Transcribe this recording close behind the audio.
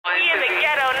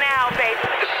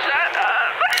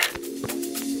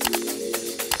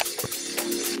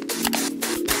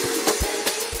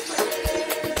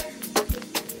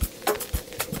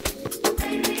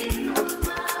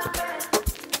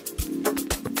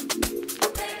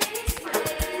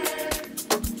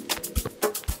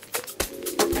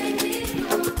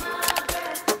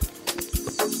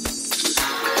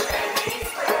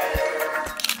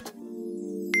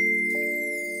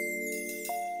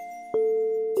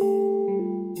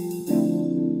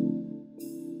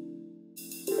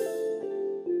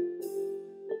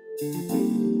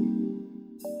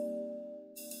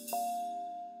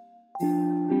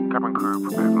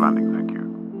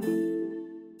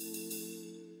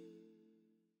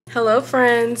Hello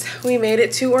friends, we made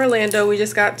it to Orlando. We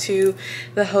just got to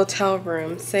the hotel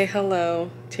room. Say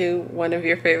hello to one of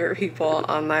your favorite people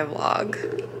on my vlog.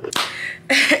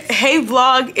 Hey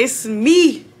vlog, it's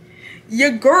me,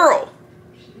 your girl,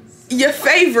 your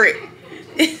favorite.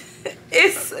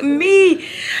 It's me.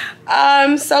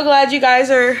 I'm so glad you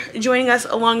guys are joining us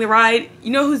along the ride.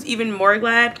 You know who's even more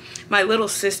glad? My little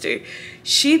sister.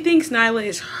 She thinks Nyla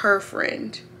is her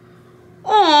friend.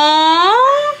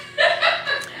 Aww.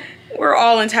 We're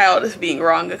all entitled to being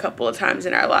wrong a couple of times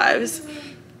in our lives.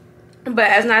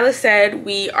 But as Nyla said,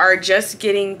 we are just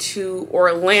getting to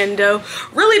Orlando.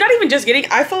 Really, not even just getting.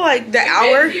 I feel like the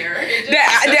hour,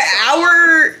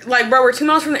 like, bro, we're 2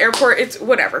 miles from the airport. It's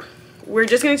whatever. We're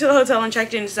just getting to the hotel and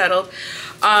checked in and settled.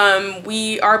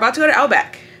 We are about to go to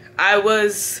Outback. I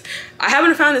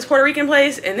happened to find this Puerto Rican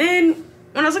place, and then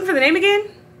when I was looking for the name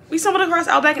again, we stumbled across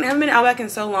Outback, and I haven't been to Outback in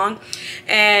so long.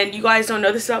 And you guys don't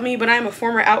know this about me, but I am a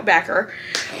former Outbacker.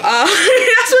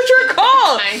 That's what you're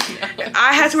called.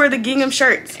 I had to wear the gingham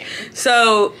shirts.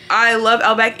 So I love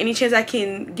Outback any chance I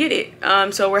can get it.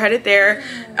 So we're headed there.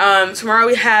 Tomorrow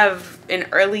we have an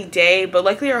early day, but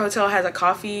luckily our hotel has a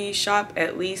coffee shop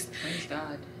at least. Praise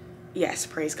God. Yes,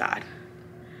 praise God.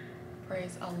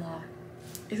 Praise Allah.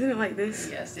 Isn't it like this?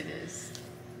 Yes, it is.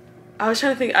 I was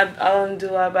trying to think,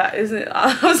 Alhamdulillah, but isn't it?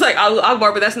 I was like,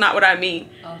 Akbar, but that's not what I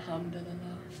mean. Alhamdulillah.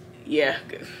 Yeah,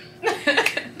 good.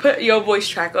 Put your voice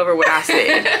track over what I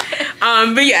said.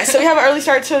 But yeah, so we have an early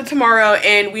start to tomorrow,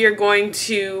 and we are going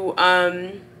to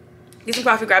get some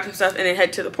coffee, grab some stuff, and then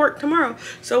head to the port tomorrow.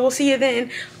 So we'll see you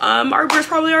then. Our Uber's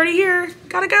probably already here.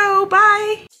 Gotta go.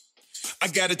 Bye. I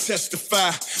gotta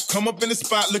testify. Come up in the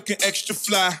spot looking extra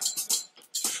fly.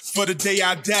 For the day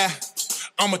I die,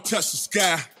 I'ma touch the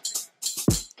sky.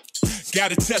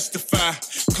 Gotta testify.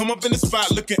 Come up in the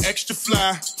spot looking extra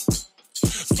fly.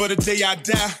 For the day I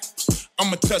die,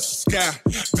 I'ma touch the sky.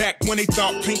 Back when they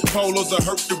thought pink polos are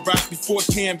hurt to rock. Before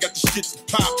Cam got the shit to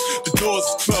pop, the doors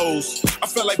are closed. I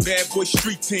felt like bad boy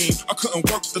street team. I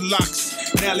couldn't work the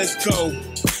locks. Now let's go.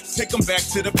 Take them back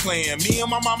to the plan. Me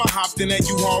and my mama hopped in that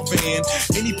U-Haul van.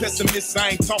 Any pessimists,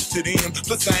 I ain't talk to them.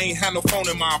 Plus, I ain't had no phone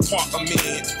in my apartment.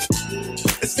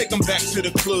 Let's take them back to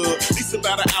the club. At least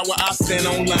about an hour I stand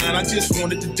online. I just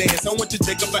wanted to dance. I went to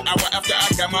take up an hour after I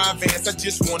got my advance. I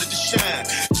just wanted to shine.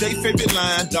 Jay favorite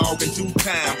line, dog, in due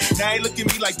time. Now they look at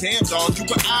me like, damn, dog, you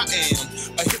what I am.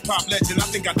 A hip-hop legend. I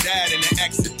think I died in an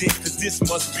accident, cause this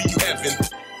must be heaven.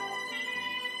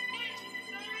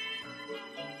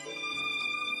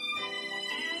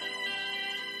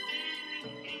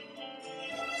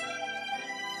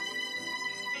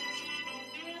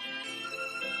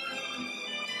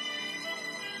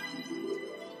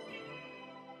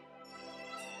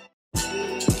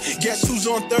 Guess who's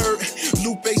on third?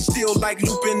 Lupe still like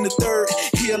Lupe in the third.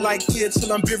 Here like here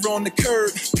till I'm bitter on the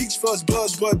curb. Peach fuzz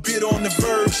buzz, but bit on the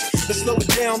verge. Let's slow it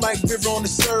down like river on the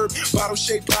serve. Bottle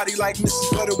shaped body like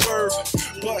Mrs.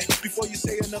 Butterworth. But before you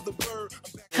say another word,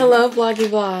 Hello, vloggy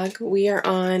vlog. We are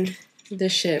on the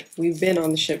ship. We've been on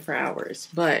the ship for hours,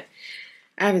 but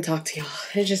I haven't talked to y'all.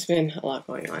 It's just been a lot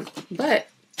going on. But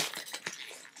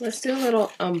let's do a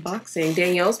little unboxing.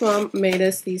 Danielle's mom made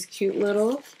us these cute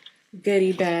little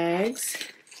goodie bags.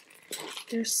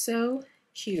 They're so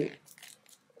cute.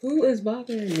 Who is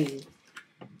bothering me?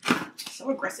 So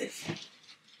aggressive.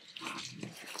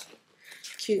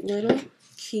 Cute little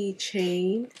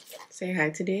keychain. Say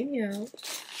hi to Danielle.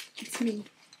 It's me.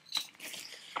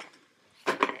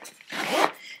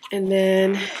 And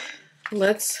then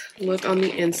let's look on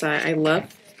the inside. I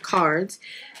love cards.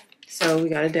 So we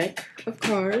got a deck of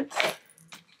cards.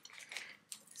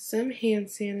 Some hand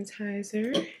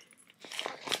sanitizer.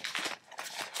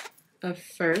 A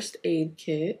first aid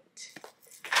kit.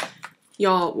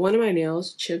 Y'all, one of my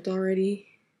nails chipped already.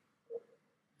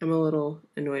 I'm a little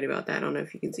annoyed about that. I don't know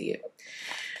if you can see it.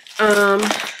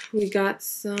 We got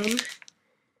some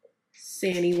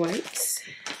Sani wipes,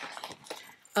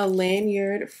 a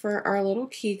lanyard for our little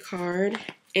key card,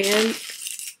 and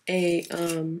a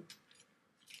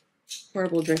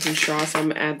portable drinking straw, so I'm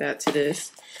gonna add that to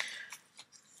this.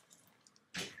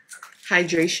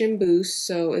 Hydration boost.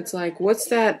 So it's like, what's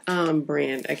that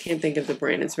brand? I can't think of the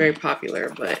brand. It's very popular,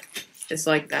 but it's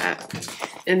like that.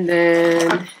 And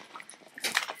then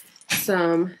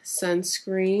some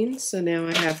sunscreen. So now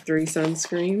I have 3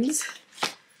 sunscreens.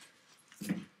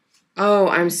 Oh,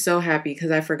 I'm so happy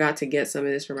because I forgot to get some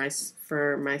of this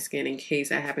for my skin in case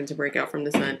I happen to break out from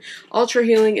the sun. Ultra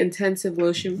Healing Intensive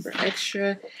Lotion for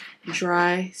extra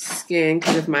dry skin,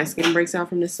 because if my skin breaks out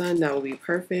from the sun, that will be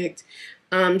perfect.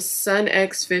 Sun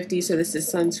X50, so this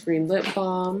is sunscreen lip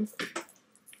balm.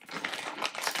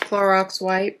 Clorox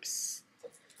wipes.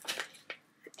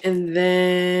 And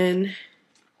then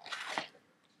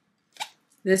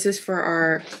this is for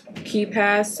our key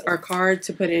pass, our card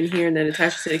to put in here and then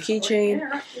attach it to the keychain.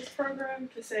 Interrupt this program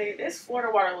to say this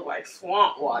Florida water look like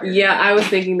swamp water. Yeah, I was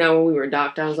thinking that when we were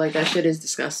docked. I was like, that shit is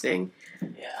disgusting.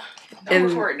 Yeah. Don't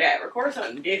record that. Record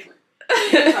something different.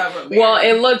 Well,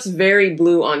 it looks very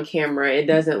blue on camera. It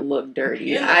doesn't look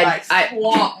dirty. It looks like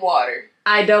swamp water.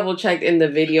 I double checked in the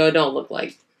video. It don't look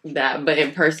like that, but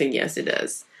in person, yes, it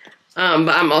does. But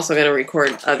I'm also gonna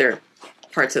record other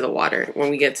parts of the water when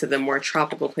we get to the more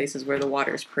tropical places where the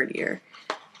water is prettier.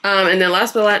 And then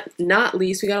last but not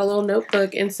least, we got a little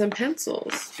notebook and some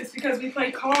pencils. Just because we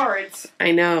play cards.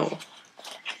 I know.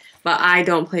 But I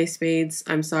don't play spades.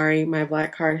 I'm sorry. My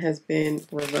black card has been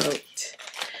revoked.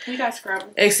 You got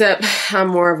Scrabble. Except I'm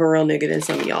more of a real nigga than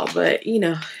some of y'all. But, you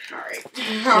know. Alright.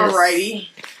 Alrighty.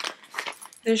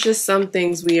 There's just some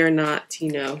things we are not,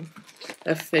 you know,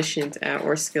 efficient at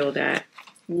or skilled at.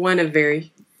 One of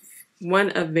very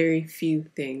few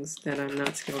things that I'm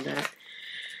not skilled at.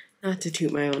 Not to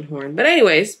toot my own horn. But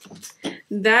anyways,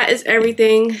 that is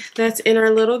everything that's in our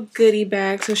little goodie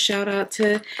bag. So shout out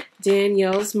to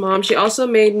Danielle's mom. She also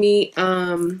made me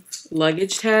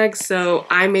luggage tags. So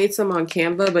I made some on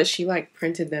Canva, but she like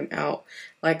printed them out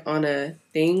like on a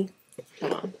thing.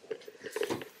 Hold on.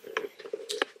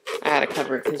 I gotta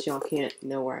cover it because y'all can't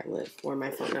know where I live or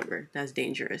my phone number. That's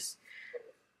dangerous.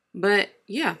 But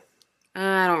yeah,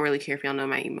 I don't really care if y'all know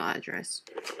my email address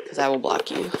because I will block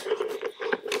you.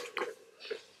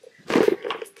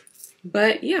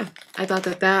 But yeah, I thought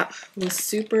that was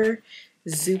super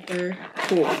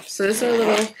cool. So this is a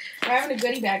little We're having a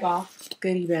goodie bag off.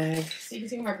 Goodie bag. So you can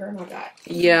see what my grandma got.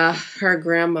 Yeah, her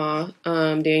grandma,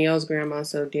 Danielle's grandma,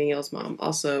 so Danielle's mom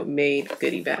also made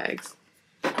goodie bags.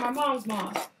 My mom's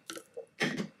mom.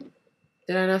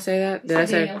 Did I not say that? Did I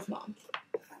say Danielle's mom?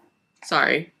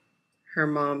 Sorry. Her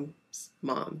mom's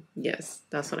mom. Yes,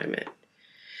 that's what I meant.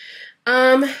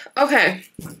 Okay.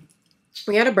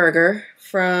 We had a burger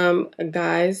from a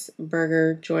guy's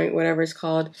burger joint, whatever it's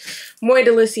called. Muy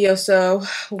delicioso.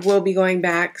 We'll be going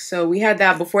back. So we had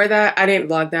that. Before that, I didn't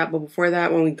vlog that, but before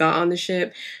that, when we got on the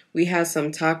ship, we had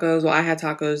some tacos. Well, I had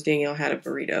tacos. Danielle had a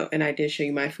burrito, and I did show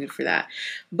you my food for that.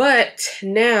 But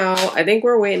now, I think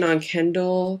we're waiting on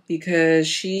Kendall because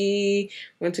she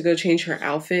went to go change her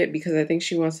outfit because I think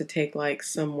she wants to take, like,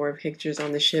 some more pictures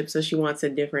on the ship, so she wants a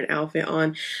different outfit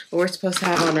on. But we're supposed to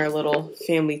have on our little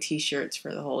family t-shirts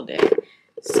for the whole day.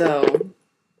 So,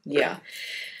 yeah.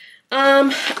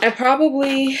 I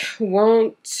probably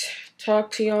won't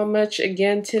talk to y'all much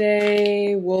again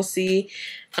today. We'll see.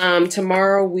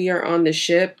 Tomorrow we are on the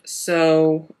ship,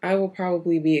 so I will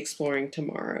probably be exploring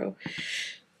tomorrow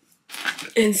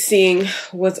and seeing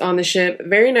what's on the ship.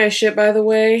 Very nice ship, by the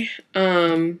way.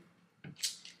 For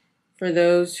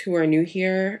those who are new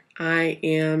here, I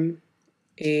am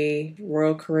a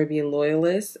Royal Caribbean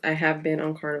loyalist. I have been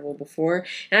on Carnival before,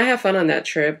 and I have fun on that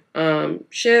trip.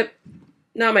 Ship,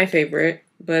 not my favorite,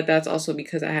 but that's also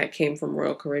because I came from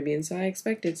Royal Caribbean, so I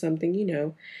expected something, you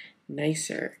know,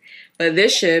 nicer. But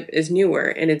this ship is newer,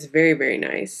 and it's very, very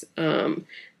nice.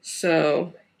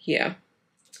 So, yeah.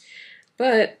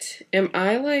 But, am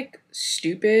I, like,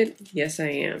 stupid? Yes, I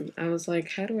am. I was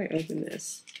like, how do I open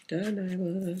this? Duh,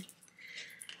 Nyla.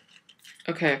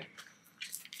 Okay.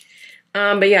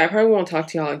 But yeah, I probably won't talk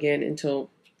to y'all again until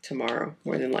tomorrow,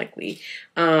 more than likely.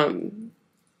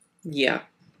 Yeah.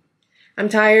 I'm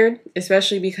tired,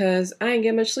 especially because I didn't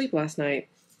get much sleep last night.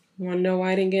 You want to know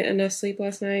why I didn't get enough sleep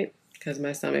last night? Because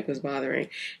my stomach was bothering.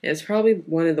 And it's probably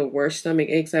one of the worst stomach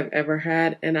aches I've ever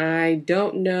had. And I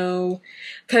don't know,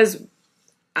 because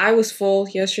I was full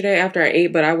yesterday after I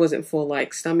ate, but I wasn't full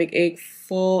like stomach ache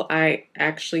full. I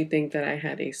actually think that I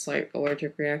had a slight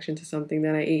allergic reaction to something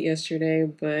that I ate yesterday.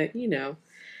 But, you know,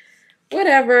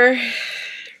 whatever.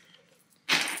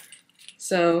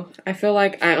 So I feel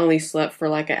like I only slept for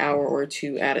like an hour or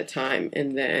two at a time,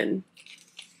 and then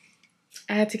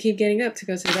I had to keep getting up to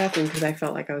go to the bathroom because I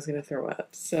felt like I was going to throw up.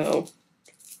 So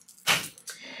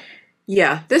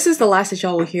yeah, this is the last that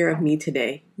y'all will hear of me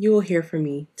today. You will hear from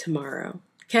me tomorrow.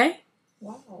 Okay?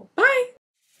 Wow. Bye.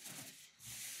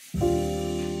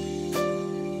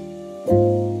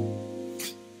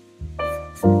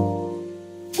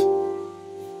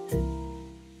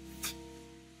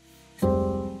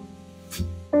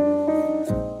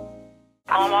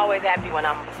 I'm always happy when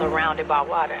I'm surrounded by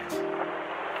water.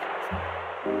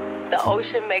 The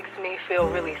ocean makes me feel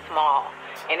really small,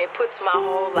 and it puts my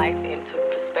whole life into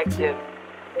perspective.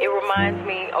 It reminds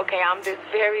me, okay, I'm this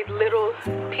very little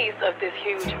piece of this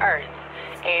huge earth,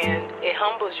 and it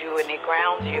humbles you and it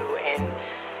grounds you, and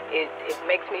it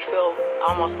makes me feel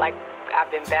almost like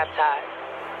I've been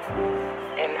baptized.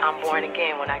 and I'm born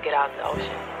again when I get out the ocean.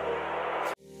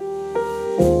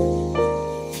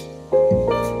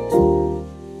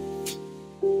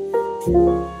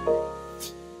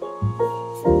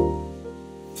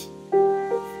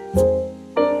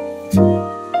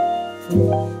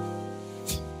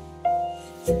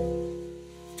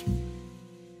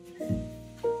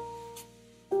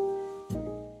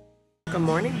 Good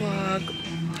morning, vlog.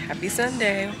 Happy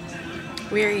Sunday.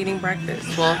 We are eating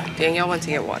breakfast. Well, Danielle went to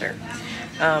get water,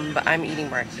 but I'm eating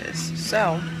breakfast.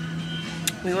 So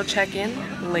we will check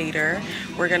in later.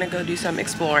 We're gonna go do some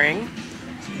exploring.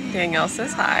 Danielle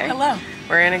says hi. Hello.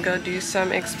 We're gonna go do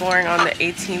some exploring on the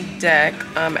 18th deck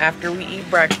after we eat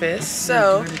breakfast.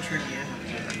 So,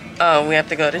 oh, we have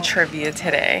to go to trivia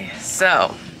today.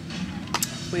 So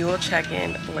we will check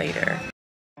in later.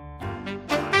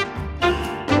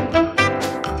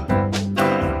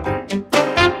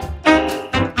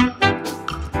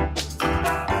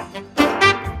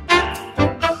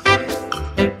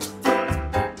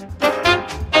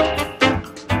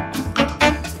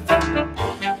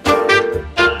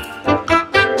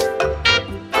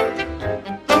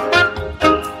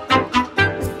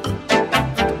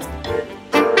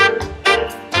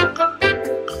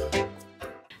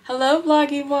 Hello,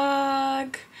 vloggy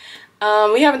vlog.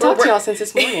 We haven't talked to y'all since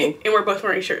this morning. And we're both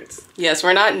wearing shirts. Yes,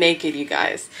 we're not naked, you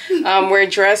guys. We're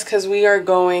dressed because we are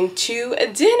going to a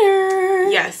dinner.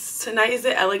 Yes, tonight is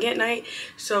the elegant night,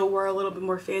 so we're a little bit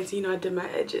more fancy. You know, I did my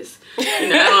edges. You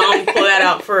know, I don't pull that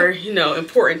out for, you know,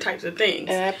 important types of things.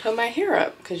 And I put my hair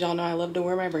up because y'all know I love to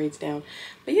wear my braids down.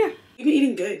 But yeah. You've been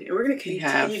eating good, and we're going to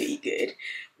continue to eat good.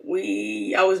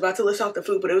 I was about to list off the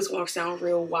food, but it was going to sound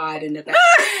real wide in the back.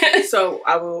 So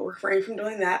I will refrain from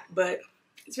doing that, but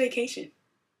it's vacation.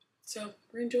 So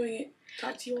we're enjoying it.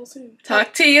 Talk to you all soon.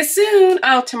 Talk to you soon.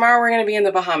 Oh, tomorrow we're going to be in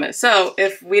the Bahamas. So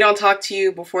if we don't talk to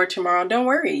you before tomorrow, don't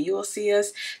worry. You will see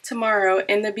us tomorrow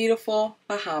in the beautiful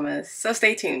Bahamas. So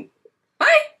stay tuned. Bye.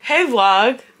 Hey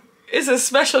vlog. It's a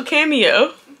special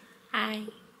cameo. Hi.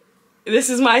 This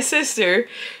is my sister.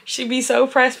 She'd be so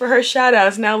pressed for her shout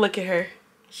outs. Now look at her.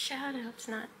 Shout outs,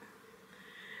 not.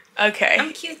 Okay.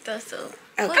 I'm cute though, so.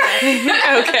 Okay.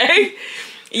 Okay.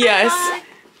 Yes. Hi.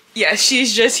 Yes,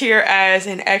 she's just here as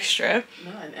an extra.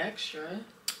 Not an extra.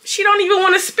 She don't even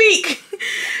want to speak.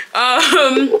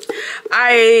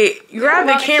 I grabbed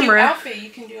the camera. Outfit. You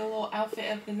can do a little outfit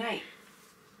of the night.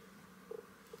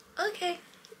 Okay.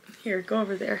 Here, go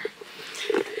over there.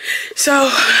 So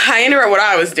I interrupt what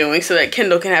I was doing so that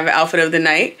Kendall can have an outfit of the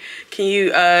night. Can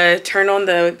you turn on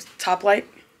the top light?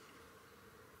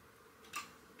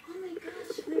 Oh my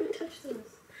gosh, I never touched those.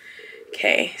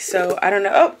 Okay, so I don't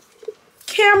know. Oh,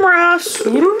 camera.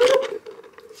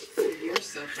 You're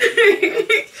so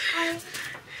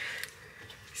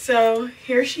So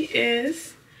here she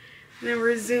is. And then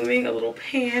we're zooming a little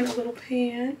pan, a little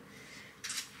pan.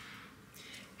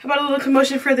 How about a little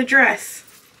commotion for the dress?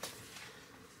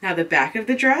 Now the back of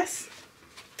the dress.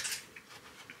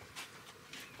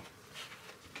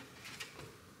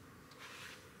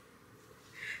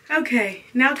 Okay,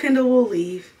 now Kendall will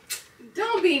leave.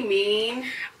 Don't be mean.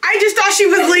 I just thought she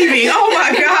was leaving. Oh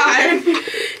my god.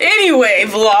 Anyway,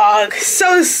 vlog.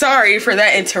 So sorry for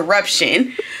that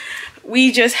interruption.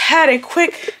 We just had a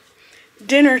quick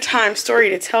dinner time story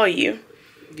to tell you.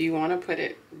 Do you want to put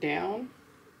it down?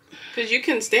 Because you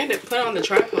can stand it, put it on the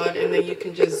tripod, and then you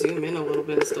can just zoom in a little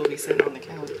bit and still be sitting on the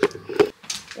couch.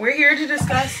 We're here to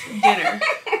discuss dinner.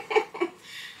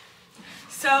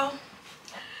 So,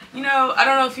 you know, I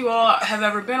don't know if you all have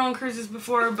ever been on cruises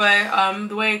before, but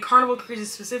the way Carnival cruises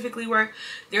specifically work,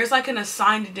 there's like an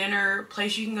assigned dinner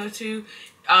place you can go to.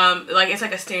 Like it's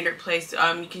like a standard place.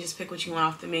 You can just pick what you want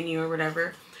off the menu or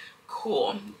whatever.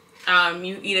 Cool.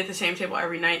 You eat at the same table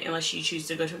every night unless you choose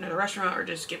to go to another restaurant or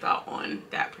just skip out on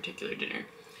that particular dinner.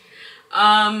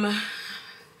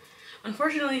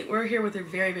 Unfortunately, we're here with a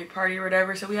very big party or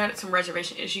whatever, so we had some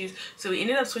reservation issues. So we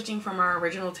ended up switching from our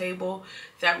original table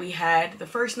that we had the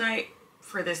first night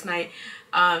for this night.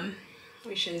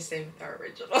 We should have stayed with our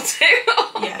original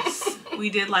table. Yes, we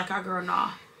did like our girl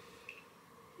Nah.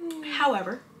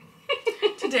 However,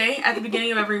 today, at the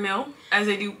beginning of every meal, as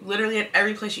they do literally at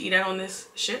every place you eat at on this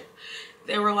ship,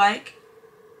 they were like,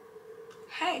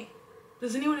 hey,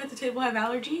 does anyone at the table have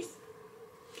allergies?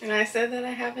 And I said that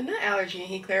I have a nut allergy, and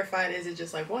he clarified, is it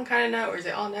just like one kind of nut or is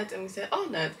it all nuts? And we said all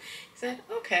nuts. He said,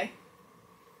 okay.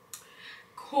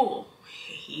 Cool.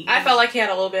 I felt like he had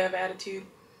a little bit of attitude,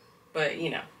 but you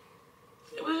know.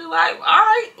 It was like,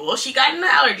 alright, well, she got an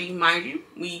allergy, mind you.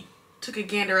 We took a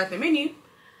gander at the menu.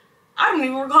 I don't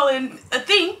even recall it a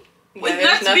thing with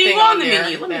nuts being on the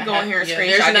menu. Let me go in here and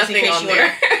screenshot just in case you want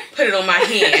to put it on my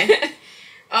hand.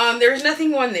 There's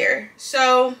nothing on there.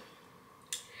 So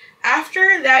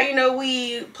after that, you know,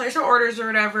 we placed our orders or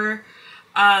whatever.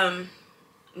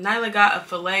 Nyla got a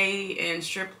filet and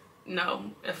short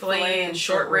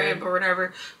rib or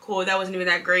whatever. Cool, that wasn't even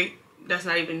that great. That's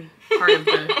not even part of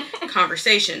the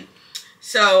conversation.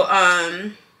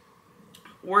 So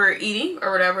we're eating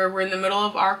or whatever. We're in the middle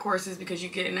of our courses because you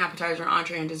get an appetizer,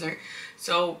 entree, and dessert.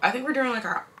 So I think we're doing like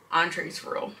our entrees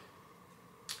for real.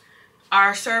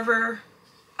 Our server,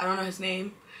 I don't know his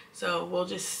name, so we'll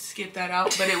just skip that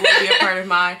out, but it will be a part of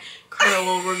my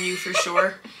Carnival review for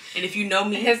sure. And if you know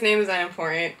me, his name is not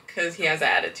important because he has an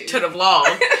attitude to the vlog.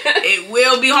 It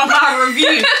will be on my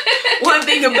review. One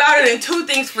thing about it and two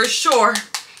things for sure,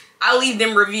 I leave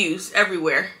them reviews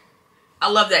everywhere.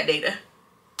 I love that data.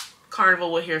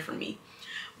 Carnival will hear from me.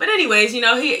 But anyways, you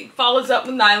know, he follows up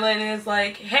with Nyla and is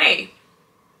like, hey,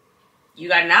 you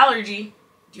got an allergy.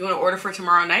 Do you want to order for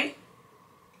tomorrow night?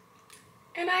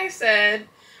 And I said,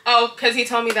 oh, because he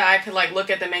told me that I could like look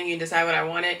at the menu and decide what I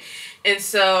wanted. And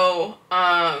so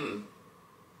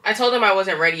I told him I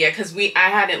wasn't ready yet because I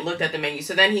hadn't looked at the menu.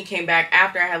 So then he came back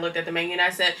after I had looked at the menu and I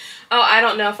said, oh, I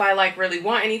don't know if I like really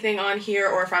want anything on here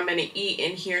or if I'm going to eat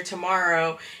in here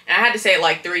tomorrow. And I had to say it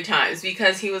like 3 times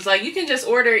because he was like, you can just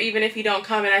order even if you don't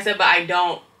come. And I said, but I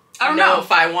don't know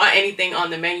if I want anything on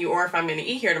the menu or if I'm going to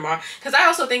eat here tomorrow. Because I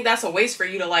also think that's a waste for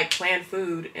you to like plan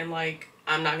food and like,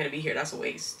 I'm not going to be here. That's a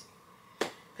waste.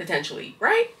 Potentially.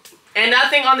 Right? And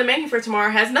nothing on the menu for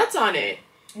tomorrow has nuts on it.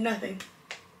 Nothing.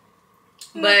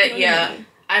 But yeah,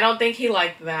 I don't think he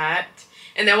liked that.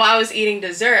 And then while I was eating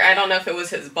dessert, I don't know if it was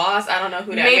his boss. I don't know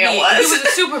who that man was. He was a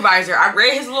supervisor. I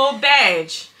read his little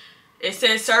badge. It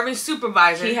says serving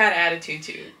supervisor. He had attitude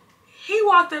too. He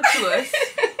walked up to us.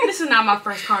 This is not my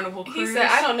first Carnival cruise. He said,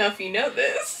 I don't know if you know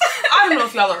this. I don't know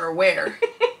if y'all are aware.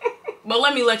 But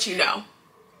let me let you know.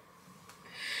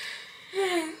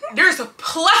 There's a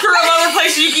plethora of other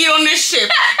places you can eat on this ship.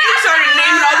 He started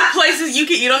naming all the places you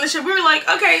can eat on the ship. We were like,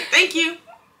 okay, thank you.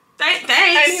 Thanks.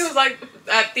 And he was like,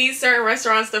 at these certain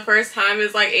restaurants, the first time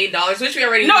is like $8, which we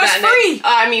already knew. No, it's free.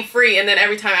 I mean, free. And then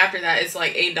every time after that, it's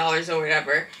like $8 or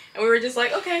whatever. And we were just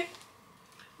like, okay.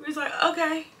 We was like,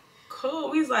 okay, cool.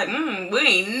 We was like, we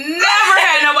ain't never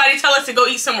had nobody tell us to go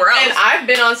eat somewhere else. And I've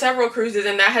been on several cruises,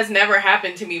 and that has never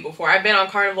happened to me before. I've been on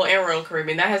Carnival and Royal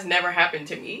Caribbean. That has never happened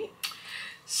to me.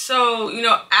 So, you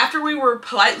know, after we were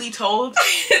politely told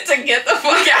to get the fuck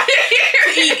out of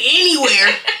here, to eat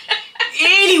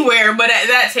anywhere but at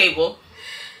that table,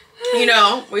 you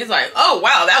know, we was like, oh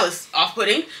wow, that was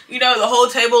off-putting. You know, the whole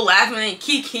table laughing and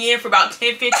kikiing for about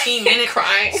 10-15 minutes,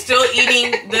 crying, still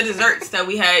eating the desserts that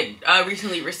we had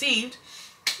recently received.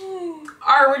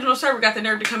 Our original server got the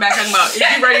nerve to come back talking about, is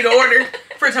you ready to order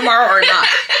for tomorrow or not?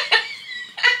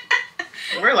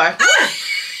 And we're like,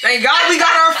 thank God we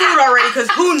got our food already, because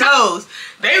who knows?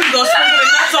 They was going to sprinkle the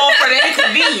nuts on for the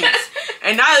inconvenience.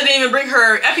 And Nyla didn't even bring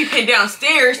her EpiPen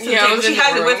downstairs to the table. She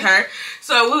has it with her.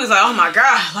 So we was like, oh my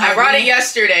God. Like, I brought it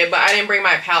yesterday, but I didn't bring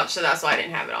my pouch, so that's why I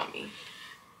didn't have it on me.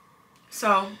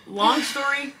 So, long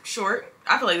story short,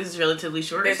 I feel like this is relatively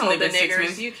short. They it's told only the been 6 niggers,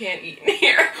 minutes. you can't eat in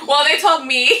here. Well, they told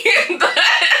me.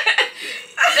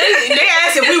 They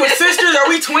asked if we were sisters, are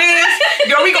we twins?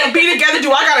 Are we gonna be together?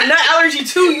 Do I got a nut allergy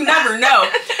too? You never know.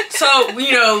 So,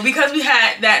 you know, because we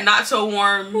had that not so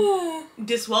warm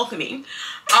diswelcoming,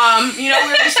 you know, we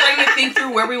were just starting to think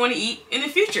through where we want to eat in the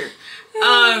future.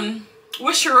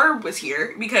 Wish Sherb was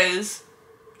here because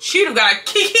she'd have got a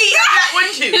kiki on that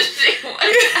one too.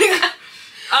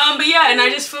 But yeah, and I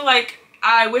just feel like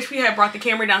I wish we had brought the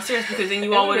camera downstairs because then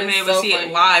you all would have been able to see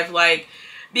it live, like.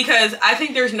 Because I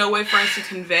think there's no way for us to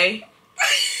convey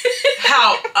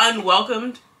how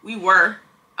unwelcomed we were.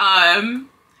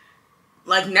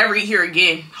 Like, never eat here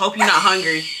again. Hope you're not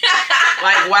hungry.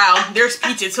 Like, wow, there's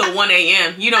pizza till 1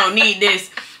 a.m. You don't need this.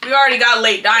 We already got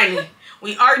late dining.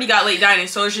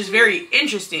 So it's just very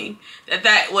interesting that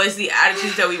that was the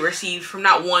attitudes that we received from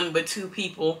not one but 2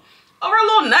 people. Over a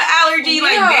little nut allergy, yeah.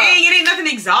 Like, dang, it ain't nothing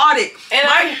exotic.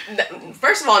 And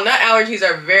first of all, nut allergies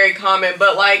are very common,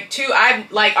 but like,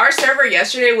 our server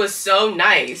yesterday was so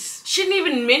nice. Shouldn't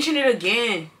even mention it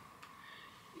again.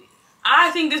 I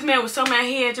think this man was so mad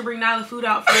he had to bring Nyla food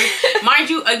out first.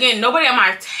 Mind you, again, nobody at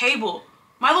my table.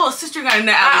 My little sister got a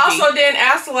nut allergy. I also didn't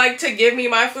ask like to give me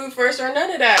my food first or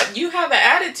none of that. You have an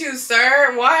attitude,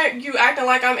 sir. Why are you acting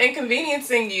like I'm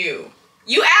inconveniencing you?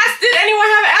 You asked, did anyone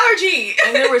have an allergy?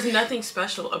 And there was nothing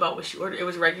special about what she ordered. It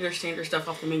was regular standard stuff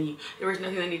off the menu. There was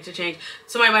nothing that needed to change.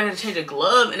 Somebody might have to change a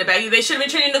glove in the bag. They should have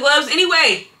been changing the gloves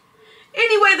anyway.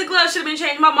 Anyway, the gloves should have been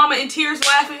changed. My mama in tears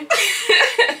laughing.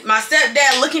 My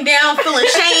stepdad looking down, feeling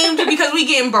shamed because we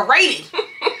getting berated.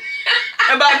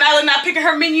 about Nyla not picking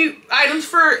her menu items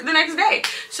for the next day.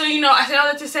 So, you know, I said all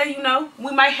that to say, you know,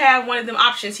 we might have one of them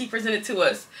options he presented to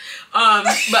us. But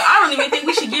I don't even think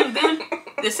we should give them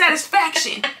the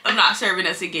satisfaction of not serving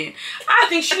us again. I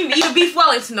think she need to eat a beef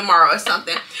Wellington tomorrow or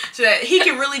something, so that he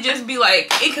can really just be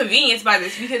like inconvenienced by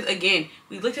this. Because again,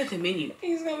 we looked at the menu.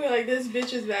 He's gonna be like, this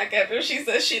bitch is back after she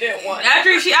said she didn't want it. After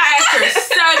I asked her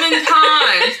 7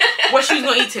 times what she was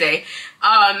gonna eat today.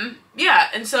 Yeah,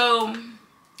 and so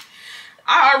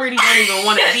I already don't even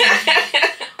want to be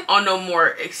on no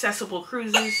more accessible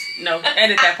cruises. No,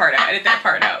 edit that part out. Edit that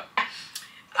part out.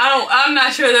 I'm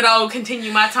not sure that I'll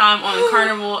continue my time on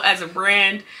Carnival as a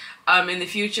brand in the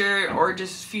future, or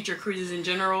just future cruises in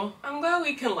general. I'm glad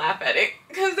we can laugh at it,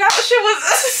 because that shit was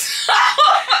so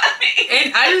funny.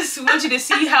 And I just want you to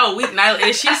see how weak Nyla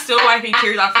is. She's still wiping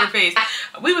tears off her face.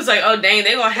 We was like, oh dang,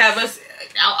 they gonna have us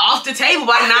off the table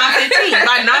by 9:15.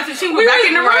 By 9:15, we're back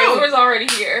in the room. We was already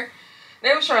here.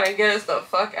 They was trying to get us the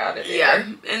fuck out of there. Yeah,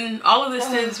 and all of this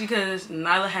stems because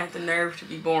Nyla had the nerve to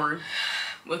be born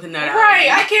with a nut out. Right,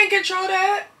 I can't control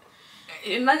that.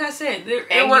 And like I said, you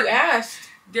asked.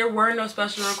 There were no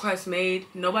special requests made.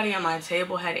 Nobody on my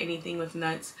table had anything with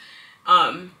nuts.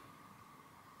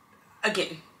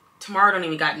 Again, tomorrow don't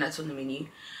even got nuts on the menu.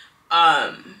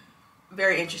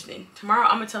 Very interesting. Tomorrow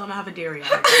I'm gonna tell them I have a dairy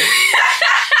allergy.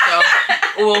 So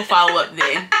we'll follow up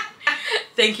then.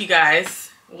 Thank you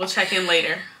guys. We'll check in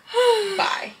later.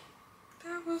 Bye.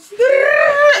 That was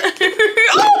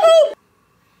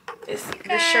It's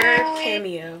the sherb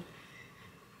cameo.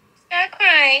 Stop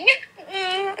crying.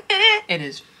 It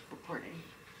is recording.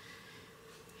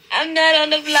 I'm not on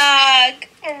the vlog,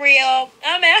 for real.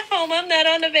 I'm at home. I'm not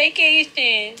on the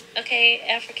vacation. Okay,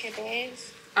 African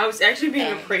dance. I was actually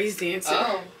being a praise dancer.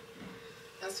 Oh,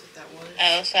 that's what that was.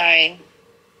 Oh, sorry.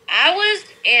 I was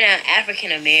in an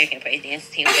African American praise dance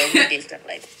team, so we did stuff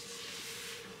like that.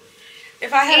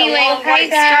 If I had Anyway, a long hi white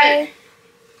guys. skirt.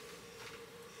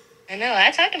 I know,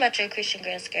 I talked about your Christian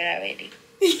girl skirt already.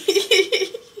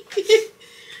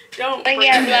 Don't. But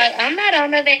yeah, vlog, I'm not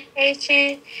on a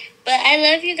vacation, but I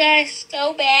love you guys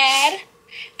so bad.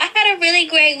 I had a really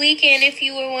great weekend, if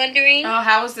you were wondering. Oh,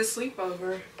 how was the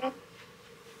sleepover?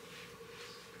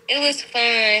 It was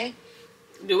fun.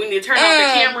 Do we need to turn off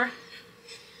the camera?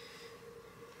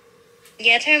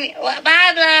 Yeah, turn me. Well,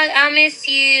 bye, vlog. I'll miss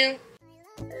you.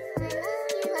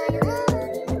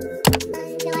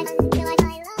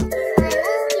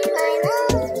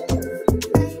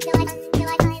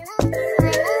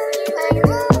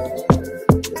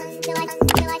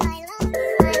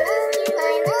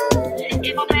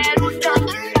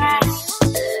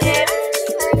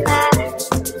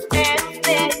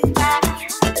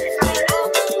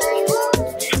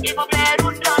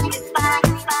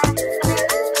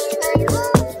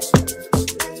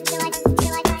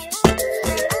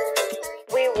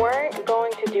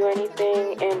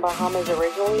 Bahamas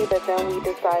originally, but then we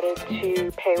decided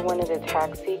to pay one of the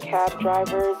taxi cab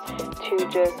drivers to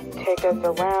just take us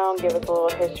around, give us a little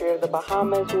history of the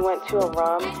Bahamas. We went to a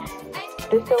rum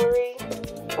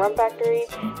factory,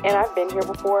 and I've been here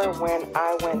before when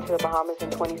I went to the Bahamas in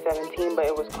 2017, but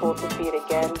it was cool to see it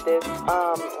again. This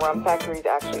rum factory is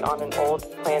actually on an old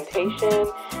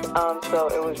plantation, so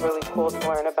it was really cool to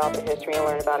learn about the history and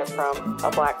learn about it from a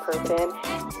black person,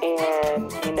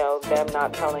 and you know, them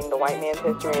not telling the white man's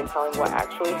history and telling what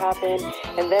actually happened.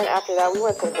 And then after that, we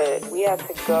went to the hood. We had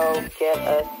to go get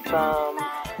us some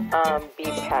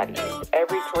beef patties.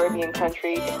 Every Caribbean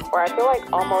country, or I feel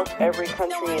like almost every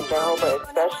country in general, but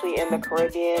especially in the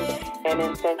Caribbean and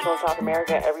in Central and South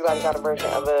America, everybody got a version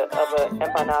of a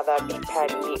empanada, beef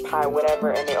patty, meat pie,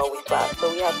 whatever, and they always slap. So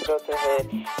we had to go to the hood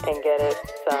and get us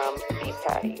some beef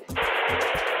patties.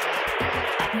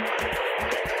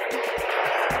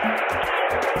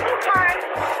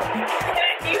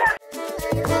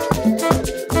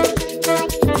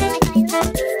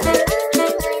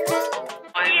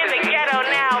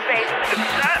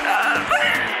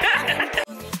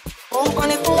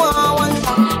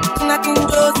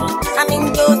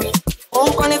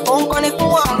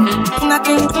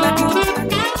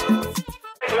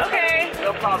 Okay,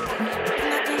 no problem.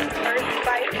 First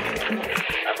bite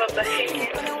of the chicken.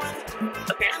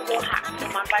 Okay, it's a little hot, so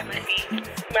my bite might be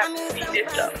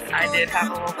this up. I did have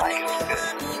a little bite. It was good.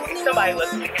 Somebody was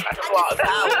thinking about the vlog.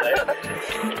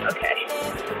 Okay.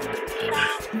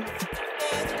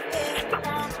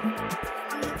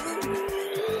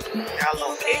 Got a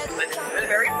little kick, but it's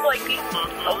very flaky, a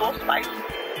little spicy.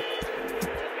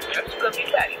 That's good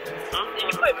beef patty. If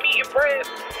you put meat and bread,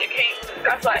 you can't.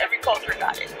 That's why every culture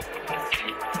got it.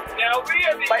 Now we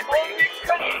are the only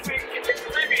country in the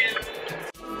Caribbean.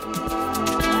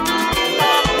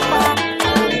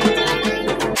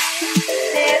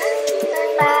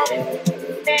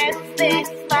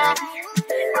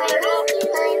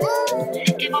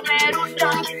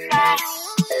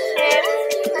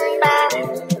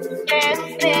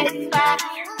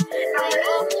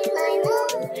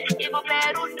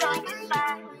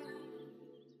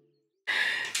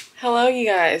 Hello, you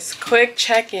guys. Quick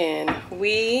check-in.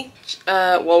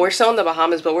 Well, we're still in the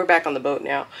Bahamas, but we're back on the boat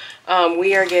now.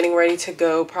 We are getting ready to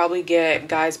go, probably get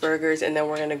Guy's Burgers, and then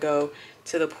we're gonna go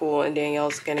to the pool, and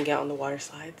Danielle's gonna get on the water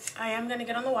slides. I am gonna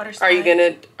get on the water slide.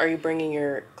 Are you bringing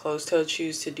your closed-toed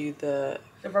shoes to do the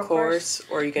course,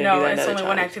 or are you gonna do that another time? No, it's only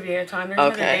one activity at a time. There's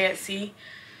another day at sea.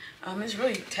 It's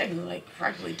really technically like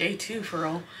practically day 2 for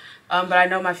real. But I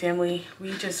know my family,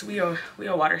 we are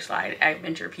water slide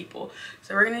adventure people.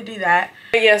 So we're gonna do that.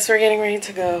 But yes, we're getting ready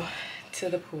to go to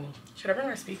the pool. Should I bring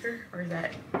my speaker or is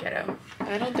that ghetto?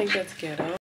 I don't think that's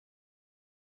ghetto.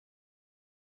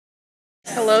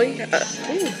 Hello, you guys.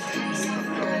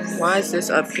 Why is this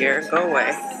up here? Go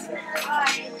away.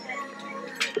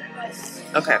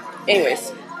 Okay.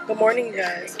 Anyways, good morning, you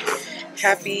guys.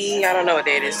 Happy, I don't know what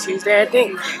day it is, Tuesday, I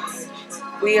think.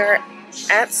 We are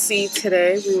at sea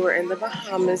today. We were in the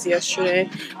Bahamas yesterday.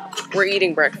 We're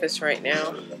eating breakfast right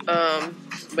now.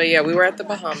 But yeah, we were at the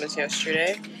Bahamas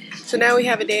yesterday. So now we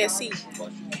have a day at sea.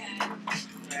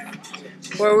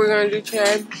 What are we gonna do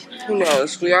today? Who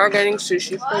knows? We are getting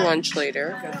sushi for lunch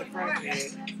later.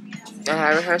 I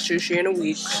haven't had sushi in a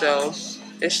week, so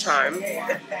it's time.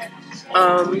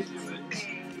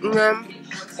 And then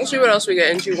we'll see what else we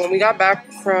get into. When we got back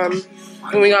on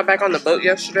the boat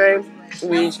yesterday,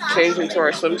 we changed into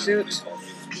our swimsuits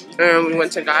and we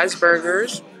went to Guy's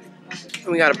Burgers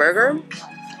and we got a burger,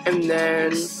 and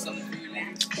then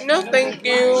no thank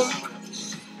you,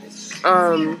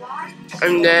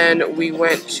 and then we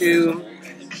went to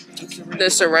the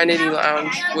Serenity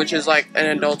Lounge, which is like an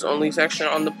adults only section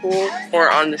on the pool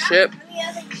or on the ship,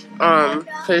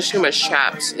 because there's too much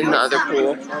chaps in the other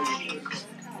pool.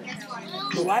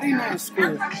 Why are they not in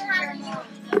school?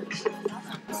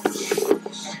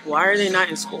 Why are they not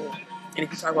in school? And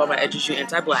if you talk about my edges, you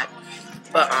anti-black.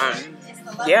 But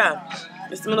yeah,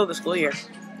 it's the middle of the school year.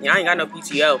 Y'all ain't got no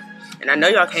PTO, and I know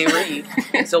y'all can't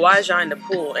read. So why is y'all in the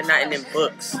pool and not in them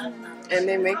books? And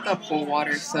they make the pool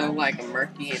water so like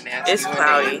murky and nasty. It's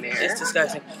cloudy. It's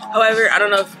disgusting. However, I don't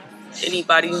know if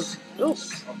anybody. Ooh,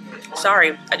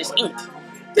 sorry, I just inked.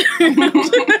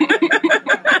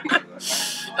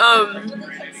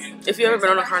 If you've ever been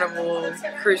on a Carnival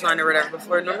cruise line or whatever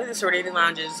before, normally the Serenity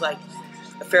Lounge is like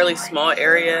a fairly small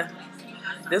area.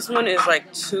 This one is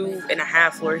like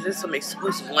 2.5 floors. This is some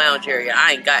exclusive lounge area.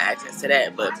 I ain't got access to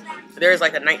that, but there's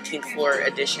like a 19th floor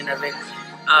edition of it.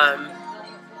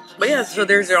 But yeah, so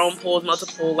there's their own pools,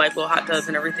 multiple like little hot tubs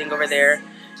and everything over there.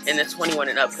 And it's 21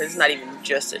 and up because it's not even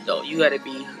just adult. You gotta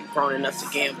be grown enough to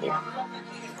gamble.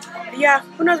 But yeah,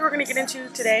 who knows what we're gonna get into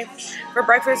today. For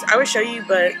breakfast, I would show you,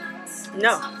 but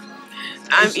no.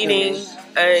 I'm eating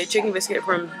a chicken biscuit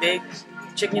from Big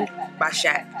Chicken by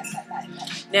Shack.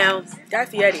 Now, Guy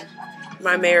Fieri,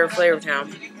 my mayor of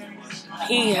Flavortown,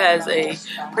 he has a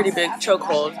pretty big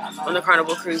chokehold on the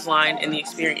Carnival Cruise Line and the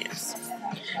experience.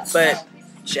 But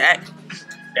Jack,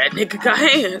 that nigga got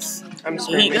hands.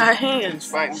 He got hands.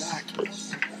 Fighting back.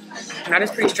 Now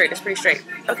that's pretty straight. That's pretty straight.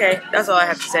 Okay, that's all I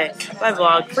have to say. Bye,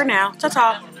 vlog. For now.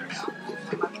 Ta-ta.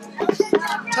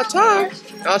 Ta-ta.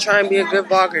 I'll try and be a good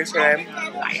vlogger today.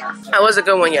 I was a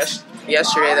good one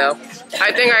yesterday, though.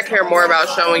 I think I care more about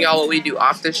showing y'all what we do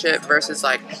off the ship versus,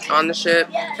 like, on the ship.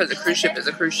 Because a cruise ship is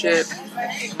a cruise ship.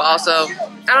 But also,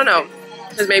 I don't know.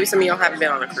 Because maybe some of y'all haven't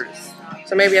been on a cruise.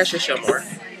 So maybe I should show more.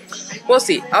 We'll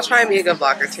see. I'll try and be a good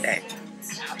vlogger today.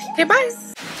 Okay, bye.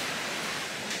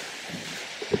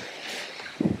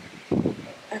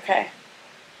 Okay.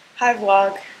 Hi,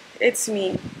 vlog. It's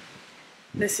me.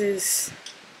 This is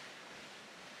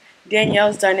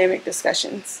Danielle's Dynamic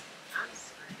Discussions.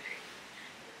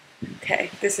 Okay,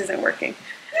 this isn't working.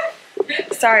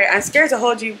 Sorry, I'm scared to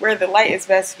hold you where the light is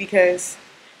best because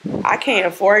I can't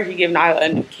afford to give Nyla a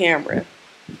new camera.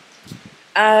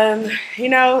 You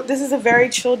know, this is a very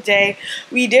chill day.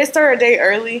 We did start our day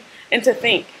early, and to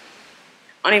think,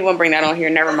 I don't even want to bring that on here,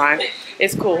 never mind.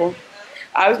 It's cool.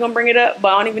 I was going to bring it up, but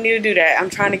I don't even need to do that. I'm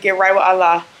trying to get right with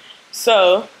Allah.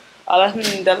 So,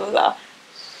 alhamdulillah.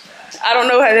 I don't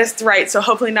know how that's right, so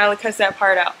hopefully Nyla cuts that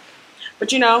part out.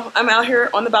 But you know, I'm out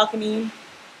here on the balcony,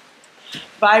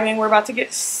 vibing. We're about to get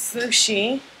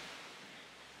sushi.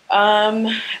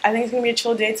 I think it's going to be a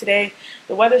chill day today.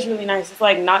 The weather's really nice. It's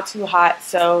like not too hot,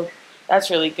 so that's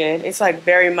really good. It's like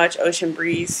very much ocean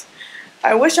breeze.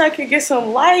 I wish I could get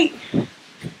some light.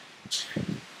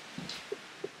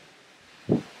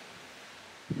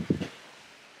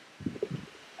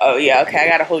 Oh yeah, okay, I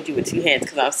gotta hold you with 2 hands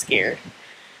because I'm scared.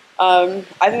 I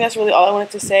think that's really all I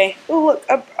wanted to say. Oh look,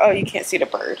 oh you can't see the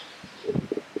bird.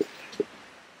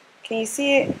 Can you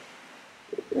see it?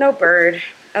 No bird.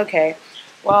 Okay,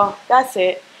 well that's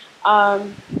it.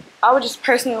 I would just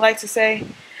personally like to say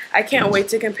I can't wait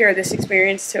to compare this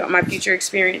experience to my future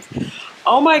experience.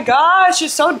 Oh my gosh,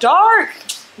 it's so dark.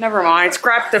 Never mind,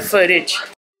 scrap the footage.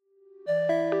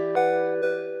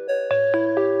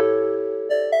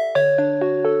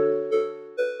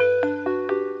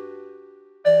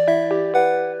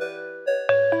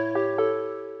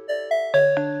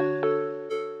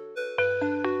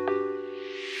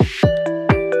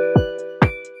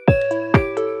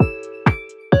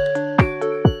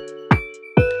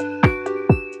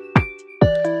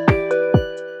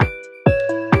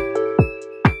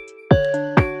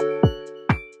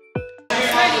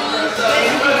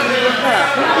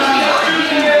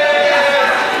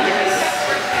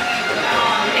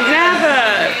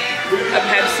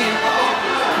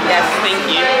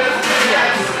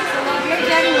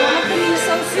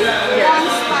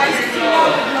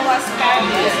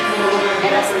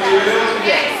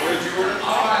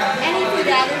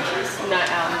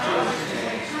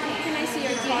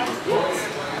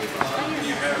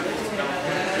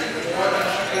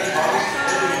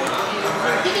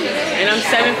 And I'm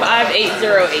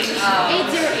 75808.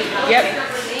 808. Yep.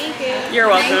 Thank you. You're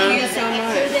welcome. Thank you so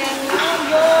much.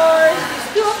 Yours,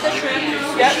 2 of the shrimp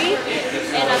sushi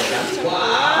and a shrimp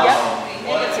salad. Yep.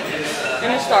 And that's it.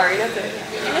 And a starry, that's it.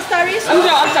 And the starry is I'm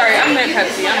sorry, I meant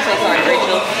Pepsi. I'm so sorry,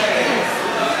 Rachel.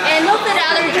 And no food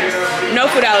allergies. No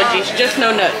food allergies, just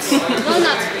no nuts. No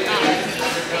nuts.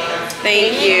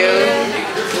 Thank you.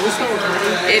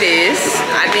 It is.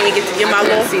 I didn't even get to get my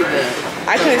little.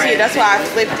 I couldn't see it, that's why I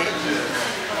flipped it.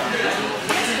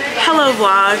 Hello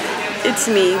vlog, it's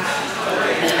me.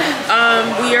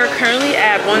 We are currently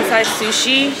at One Side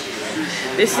Sushi.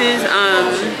 This is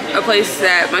a place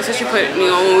that my sister put me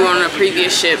on when we were on a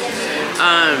previous ship.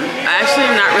 I actually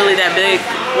am not really that big.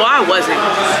 Well, I wasn't.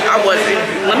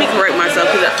 Let me correct myself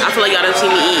because I feel like y'all done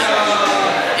seen me eat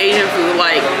Asian food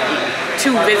like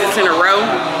 2 visits in a row.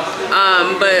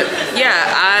 But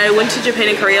yeah, I went to Japan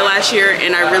and Korea last year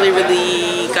and I really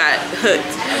got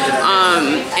hooked.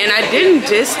 And I didn't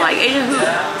dislike Asian food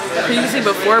previously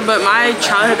before, but my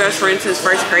childhood best friend since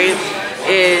 1st grade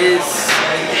is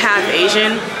half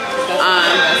Asian.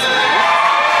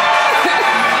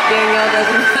 Danielle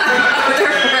doesn't have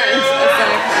other friends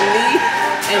aside from me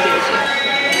and Asian.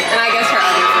 And I guess her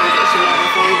other friends that she met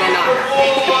before, but not her.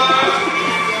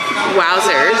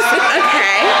 Wowzers.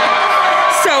 Okay.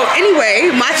 So anyway,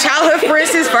 my childhood friend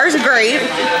since 1st grade.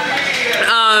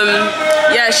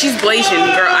 Yeah, she's Blasian,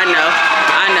 girl. I know.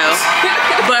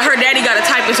 But her daddy got a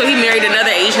typist, so he married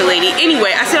another Asian lady.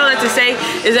 Anyway, I say all that to say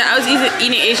is that I was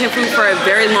eating Asian food for a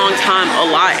very long time, a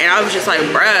lot, and I was just like,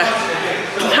 bruh,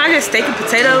 can I get steak and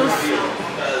potatoes?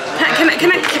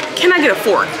 Can I get a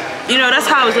fork? You know, that's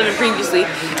how I was living previously,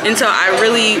 and so I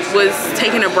really was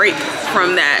taking a break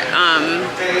from that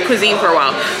cuisine for a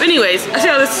while. But anyways, I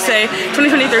say all this to say,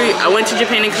 2023, I went to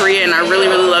Japan and Korea, and I really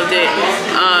loved it.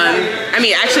 I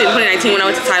mean, actually, in 2019, when I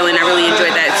went to Thailand, I really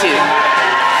enjoyed that too.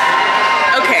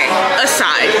 Okay,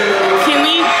 aside, can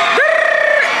we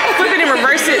flip it and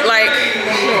reverse it? Like,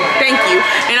 thank you.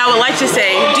 And I would like to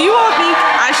say, do you all think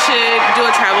I should do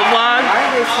a travel vlog?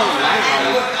 Why are they so loud?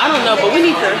 I don't know, but we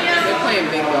need to. They're playing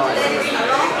bingo.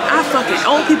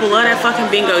 Old people love that fucking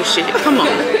bingo shit. Come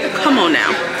on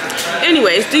now.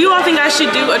 Anyways, do you all think I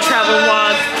should do a travel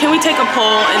vlog? Can we take a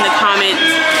poll in the comments?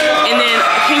 And then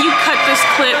can you cut this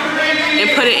clip and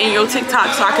put it in your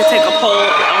TikTok so I could take a poll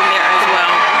on there as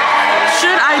well?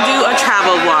 Should I do a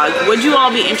travel vlog? Would you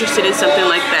all be interested in something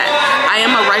like that? I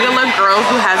am a regular girl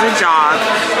who has a job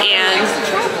and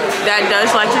that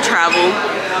does like to travel.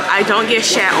 I don't get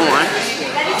shat on.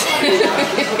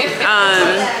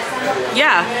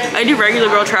 Yeah, I do regular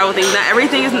girl travel things. Not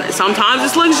everything is, sometimes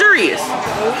it's luxurious.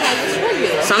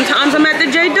 Sometimes I'm at the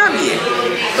JW.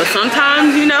 But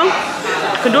sometimes, you know,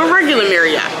 I could do a regular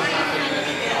Marriott.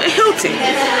 A Hilton.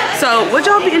 So would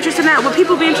y'all be interested in that? Would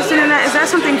people be interested in that? Is that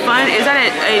something fun? Is that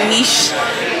a niche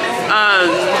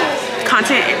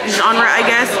content genre, I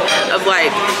guess, of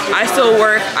like, I still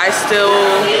work, I still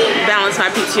balance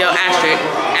my PTO,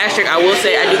 asterisk, I will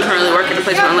say I do currently work at a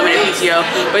place with unlimited PTO,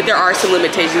 but there are some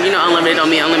limitations. You know, unlimited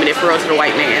don't mean unlimited for real to the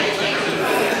white man.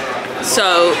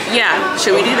 So yeah,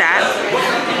 should we do that?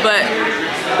 But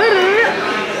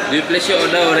do you place your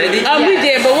order already? We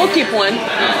did, but we'll keep one.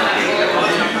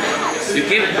 You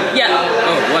keep? Yeah.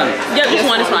 Oh, one. Yeah, just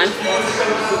one is fine.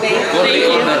 Thank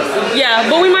you. Yeah,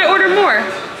 but we might order more.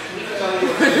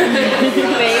 Thank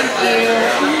you.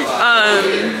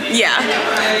 Yeah.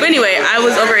 But anyway, I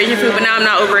was over Asian food, but now I'm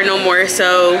not over it no more,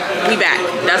 so we back.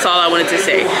 That's all I wanted to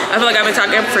say. I feel like I've been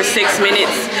talking for 6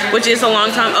 minutes, which is a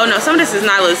long time. Oh no, some of this is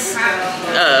Nyla's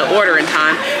ordering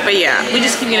time. But yeah, we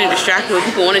just keep getting distracted when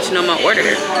people wanted to know my order.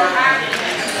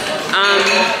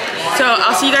 So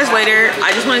I'll see you guys later.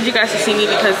 I just wanted you guys to see me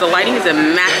because the lighting is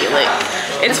immaculate.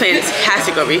 It's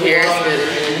fantastic over here.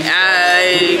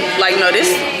 Like, no, this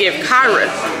give Kyra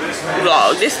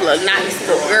vlog. This look nice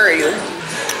for girl.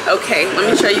 Okay,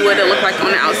 let me show you what it look like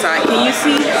on the outside. Can you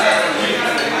see?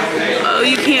 Oh,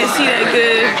 you can't see that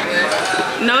good.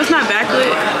 No, it's not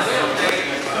backlit.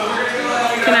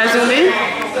 Can I zoom in?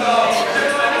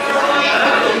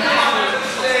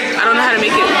 I don't know how to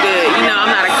make it good. You know, I'm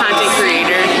not a content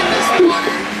creator.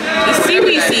 It's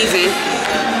seaweed season.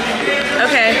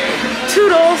 Okay,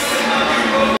 toodles.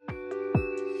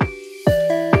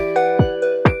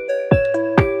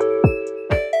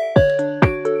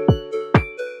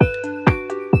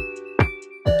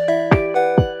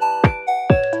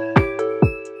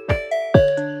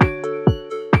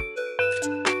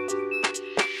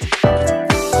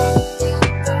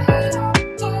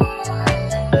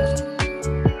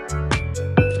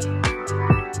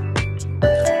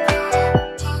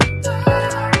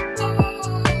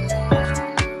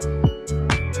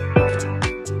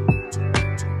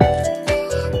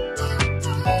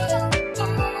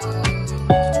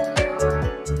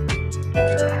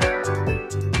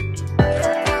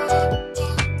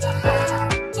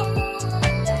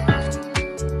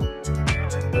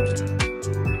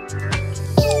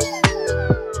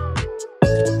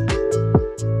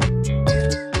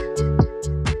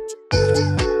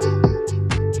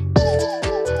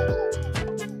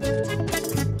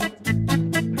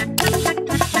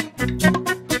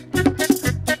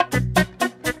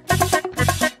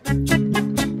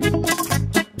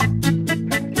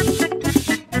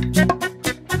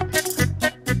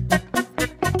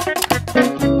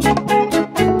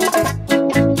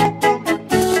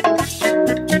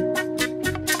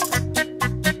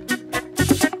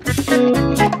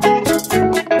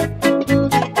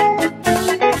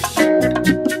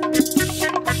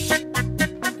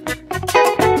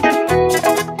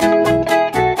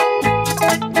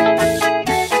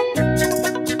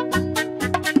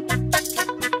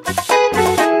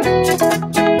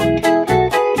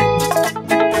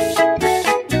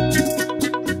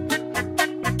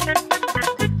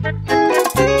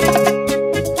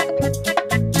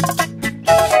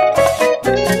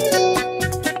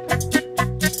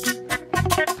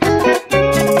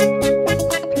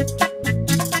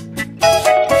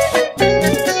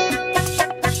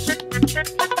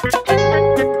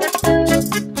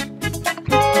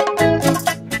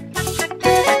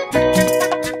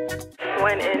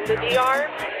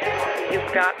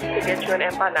 Got to get you an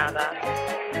empanada.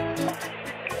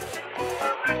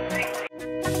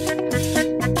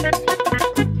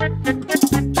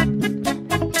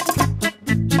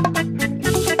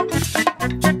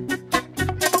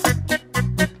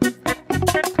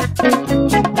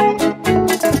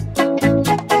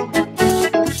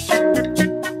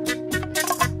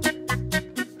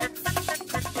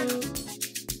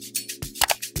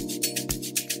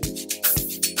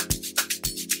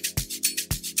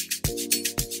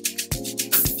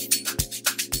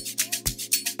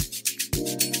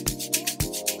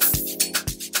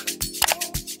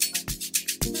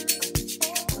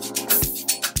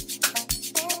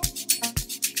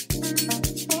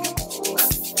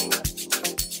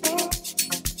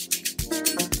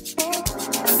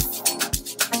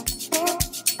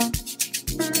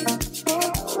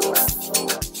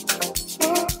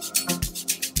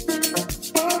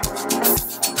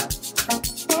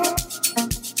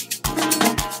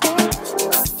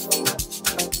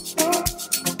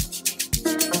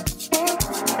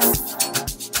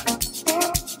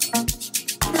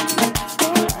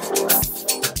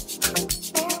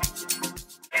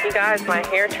 Guys, my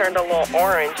hair turned a little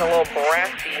orange, a little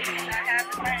brassy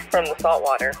from the salt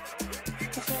water.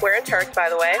 We're in Turks, by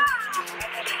the way.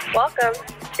 Welcome.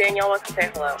 Danielle wants to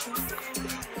say hello.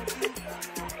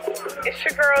 It's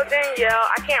your girl, Danielle.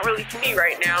 I can't really see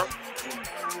right now.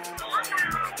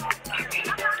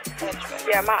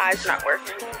 Yeah, my eyes not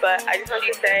working, but I just want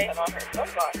to say,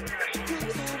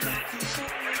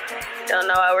 don't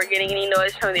know why we're getting any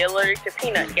noise from the Allergic to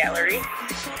Peanut Gallery,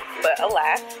 but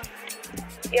alas.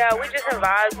 Yeah, we just in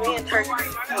vibes. We in Turks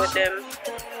with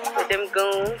them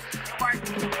goons.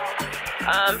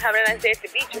 Having a nice day at the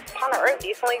beach. It's kind of early.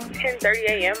 It's only 10:30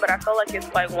 a.m., but I feel like it's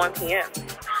like 1 p.m.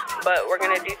 But we're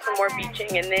gonna do some more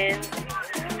beaching, and then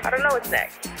I don't know what's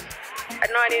next. I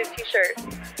know I need a t-shirt.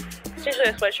 It's usually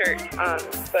a sweatshirt,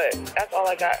 but that's all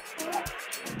I got.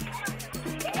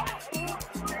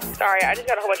 Sorry, I just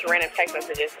got a whole bunch of random text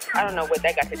messages. I don't know what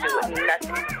that got to do with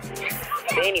nothing.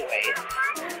 But anyways.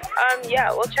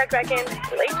 Yeah, we'll check back in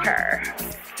later.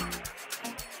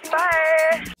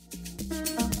 Bye.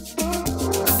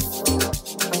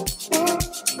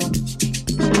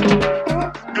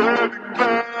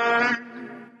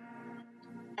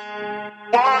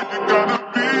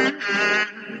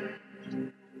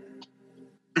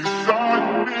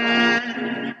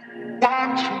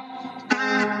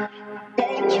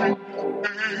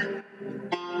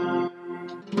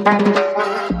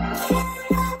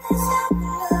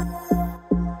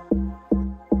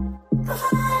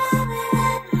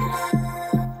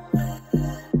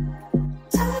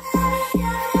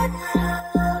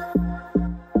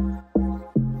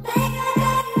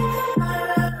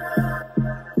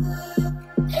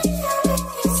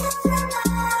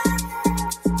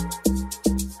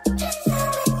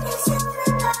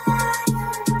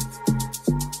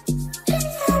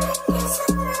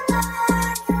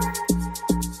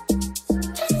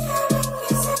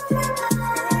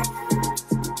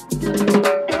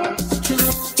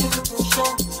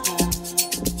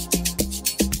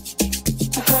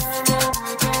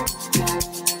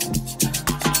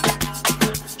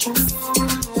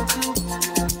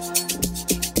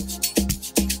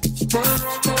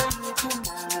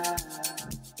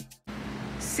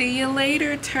 See you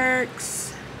later,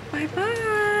 Turks. Bye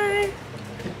bye.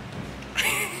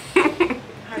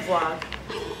 Hi vlog.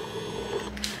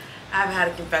 I haven't had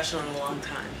a confession in a long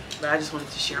time, but I just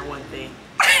wanted to share one thing.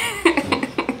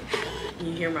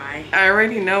 You hear my... I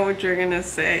already know what you're gonna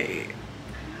say.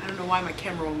 I don't know why my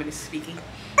camera woman is speaking.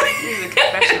 This is a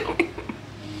confessional.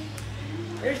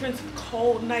 There's been some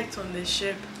cold nights on this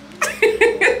ship.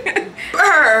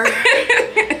 Brr.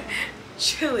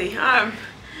 Chilly. I'm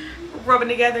rubbing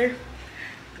together.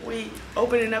 We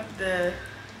opening up the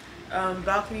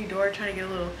balcony door, trying to get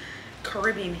a little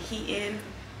Caribbean heat in.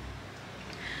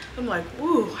 I'm like,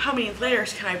 ooh, how many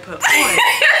layers can I put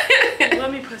on?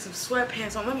 Let me put some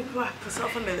sweatpants on. Let me put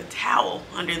myself under the towel,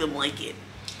 under the blanket.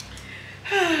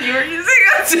 You were using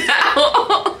a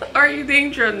towel. Are you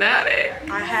being dramatic?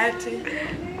 I had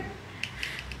to.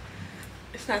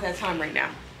 It's not that time right now.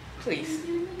 Please.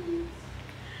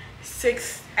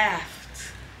 6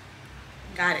 aft.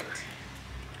 Got it.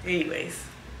 Anyways,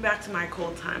 back to my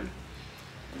cold time.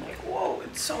 I'm like, whoa,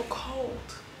 it's so cold.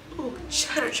 Ooh,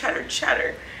 chatter, chatter,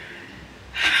 chatter.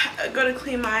 I'm gonna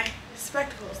clean my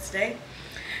spectacles today.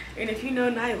 And if you know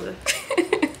Nyla,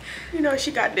 you know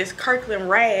she got this Kirkland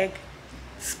rag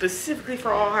specifically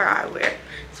for all her eyewear.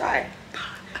 So I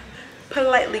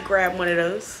politely grabbed one of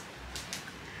those.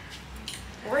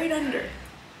 Right under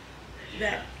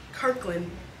that Kirkland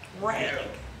rag.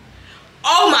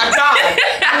 Oh my God!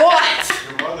 What?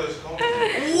 Your mother's home.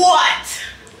 What?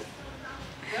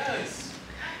 Yes.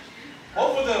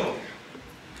 Both of them.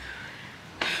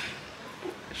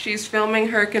 She's filming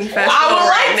her confessional I would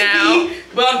right like now. to be,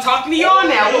 but I'm talking to y'all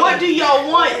now. What do y'all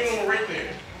want? Right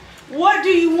there. What do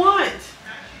you want?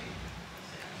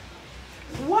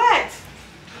 What?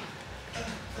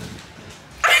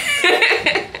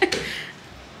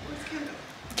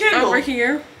 Kendall. Over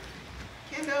here.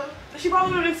 Kendall, She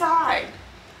probably went inside.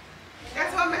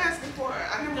 that's what I'm asking for.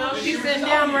 I didn't know She's sitting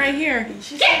down right here.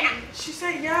 She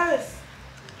said yes.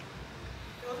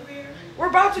 Go to there. We're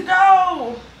about to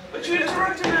go. But you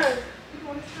interrupted us. You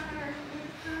want to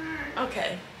turn?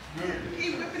 Okay.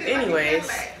 Keep whipping it Anyways.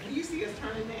 like a Cadillac. You see us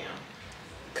turning down.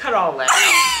 Cut all that.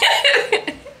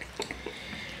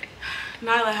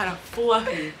 Nyla had a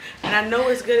fluffy, and I know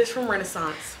it's good. It's from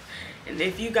Renaissance. And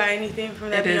if you got anything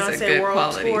from that It is a Beyonce good World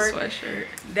quality Tour, sweatshirt.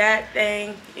 that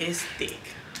thing is thick.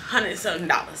 $100-something.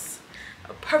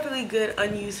 A perfectly good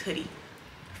unused hoodie,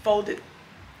 folded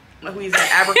like we was at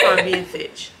Abercrombie and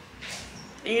Fitch.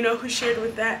 And you know who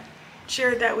shared that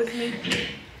with me? It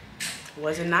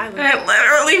wasn't Nyla. I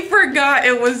literally forgot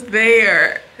it was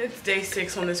there. It's day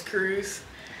 6 on this cruise.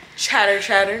 Chatter,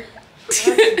 chatter.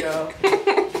 Let's go.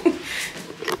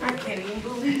 I can't even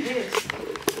believe this.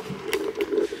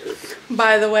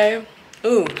 By the way,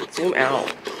 ooh, zoom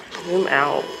out. Zoom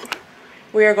out.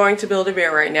 We are going to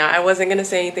Build-A-Bear right now. I wasn't going to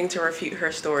say anything to refute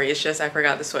her story. It's just I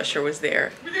forgot the sweatshirt was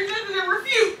there. But there's nothing to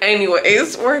refute.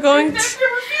 Anyways, we're going There's to...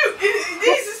 nothing to refute.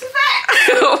 This is a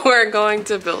fact. we're going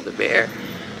to Build-A-Bear.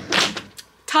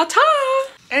 Ta-ta!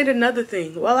 And another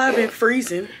thing, while I've been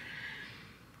freezing,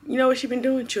 you know what she been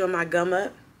doing? Chewing my gum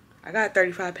up. I got a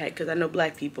 35 pack because I know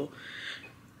black people.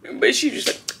 But she just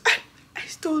like, I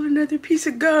stole another piece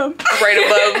of gum. Right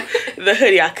above the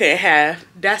hoodie I couldn't have.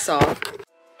 That's all.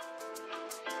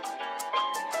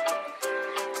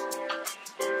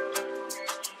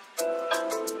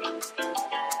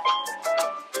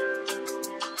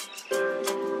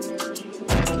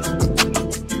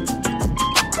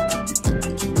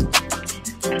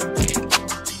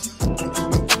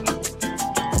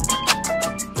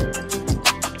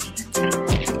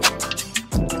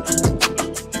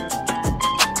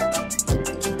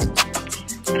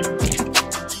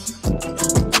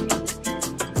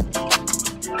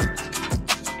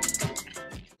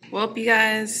 Well, you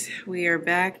guys, we are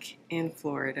back in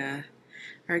Florida.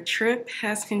 Our trip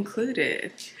has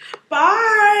concluded.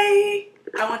 Bye.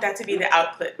 I want that to be the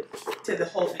output to the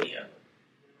whole video.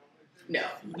 No,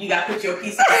 you gotta put your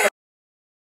piece of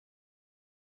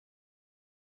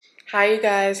Hi, you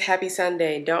guys. Happy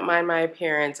Sunday. Don't mind my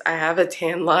appearance. I have a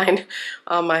tan line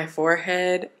on my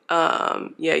forehead. Yeah,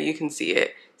 you can see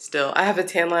it still. I have a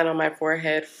tan line on my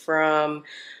forehead from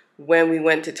when we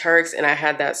went to Turks, and I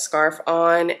had that scarf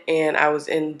on and I was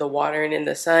in the water and in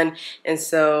the sun, and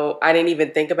so I didn't even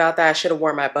think about that. I should have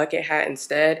worn my bucket hat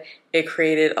instead. It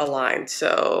created a line.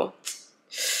 So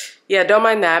yeah, don't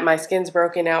mind that. My skin's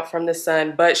broken out from the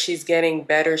sun, but she's getting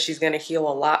better. She's gonna heal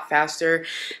a lot faster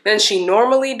than she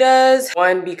normally does.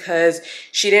 One, because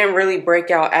she didn't really break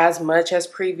out as much as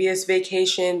previous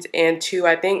vacations. And two,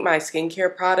 I think my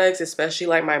skincare products, especially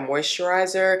like my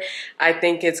moisturizer, I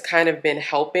think it's kind of been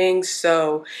helping.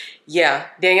 So yeah,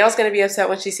 Danielle's gonna be upset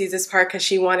when she sees this part because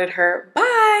she wanted her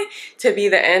bye to be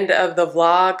the end of the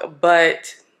vlog,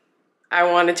 but I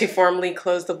wanted to formally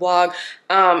close the vlog.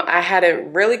 I had a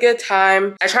really good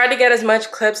time. I tried to get as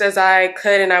much clips as I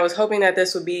could, and I was hoping that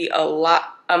this would be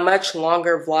a much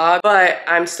longer vlog, but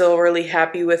I'm still really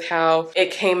happy with how it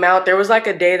came out. There was like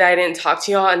a day that I didn't talk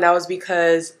to y'all, and that was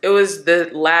because it was the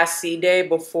last sea day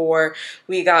before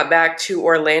we got back to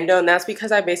Orlando, and that's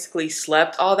because I basically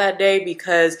slept all that day,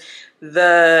 because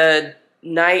the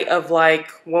night of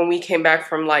like when we came back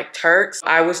from like Turks,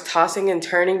 I was tossing and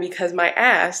turning because my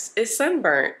ass is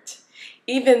sunburnt,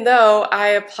 even though I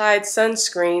applied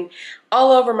sunscreen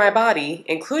all over my body,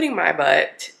 including my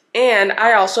butt, and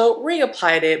I also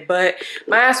reapplied it, but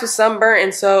my ass was sunburnt,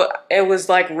 and so it was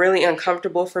like really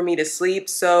uncomfortable for me to sleep.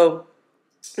 So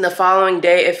the following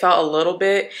day it felt a little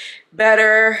bit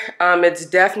better. It's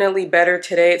definitely better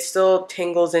today. It still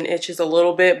tingles and itches a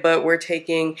little bit, but we're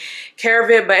taking care of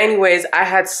it. But anyways, I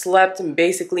had slept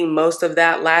basically most of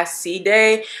that last sea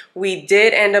day. We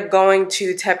did end up going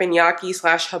to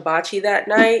teppanyaki / hibachi that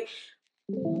night.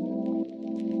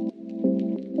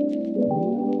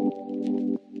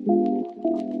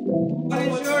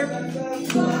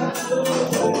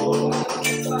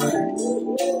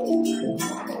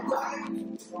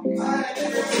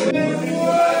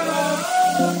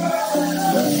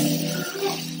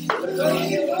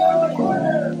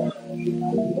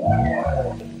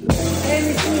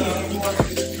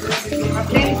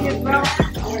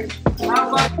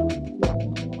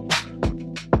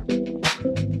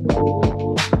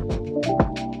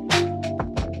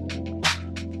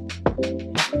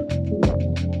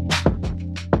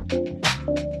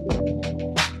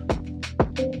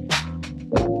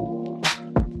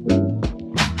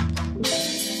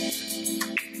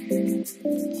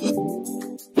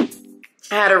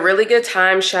 I had a really good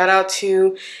time. Shout out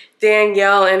to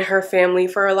Danielle and her family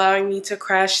for allowing me to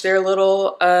crash their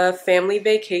little family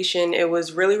vacation. It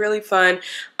was really, really fun.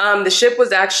 The ship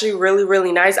was actually really,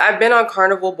 really nice. I've been on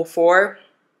Carnival before,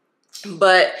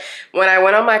 but when I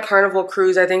went on my Carnival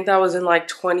cruise, I think that was in like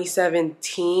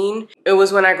 2017. It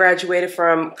was when I graduated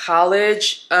from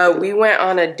college. We went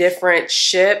on a different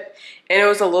ship, and it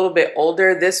was a little bit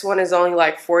older. This one is only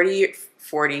like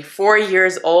 44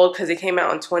 years old because it came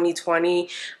out in 2020.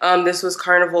 This was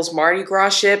Carnival's Mardi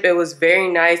Gras ship. It was very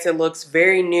nice. It looks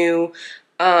very new.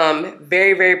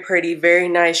 Very, very pretty. Very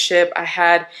nice ship. I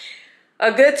had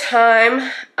a good time.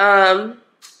 I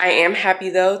am happy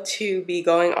though to be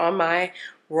going on my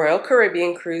Royal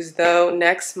Caribbean cruise though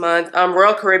next month.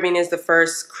 Royal Caribbean is the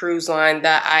first cruise line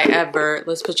that I ever,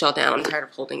 let's put y'all down, I'm tired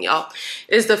of holding y'all,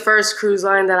 is the first cruise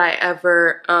line that I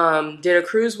ever did a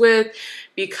cruise with,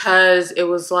 because it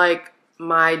was like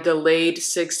my delayed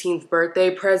 16th birthday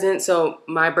present. So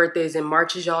my birthday is in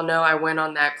March, as y'all know. I went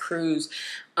on that cruise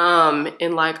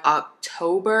in like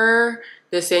October,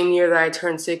 the same year that I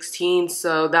turned 16.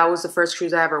 So that was the first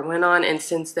cruise I ever went on, and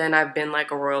since then I've been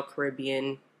like a Royal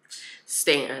Caribbean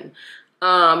stan.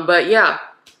 But yeah,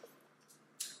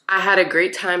 I had a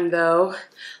great time though.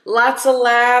 Lots of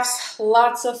laughs,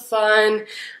 lots of fun.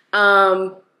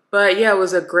 But yeah, it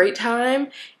was a great time,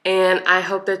 and I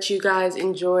hope that you guys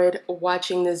enjoyed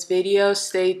watching this video.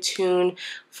 Stay tuned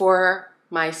for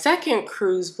my second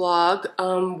cruise vlog,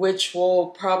 which will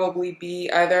probably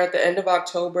be either at the end of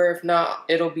October. If not,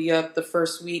 it'll be up the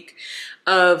first week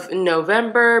of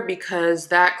November, because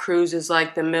that cruise is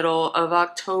like the middle of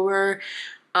October.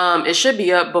 It should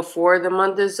be up before the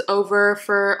month is over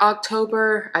for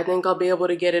October. I think I'll be able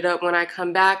to get it up when I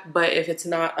come back, but if it's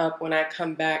not up when I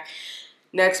come back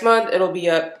next month, it'll be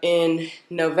up in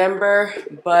November.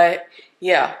 But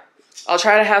yeah, I'll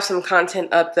try to have some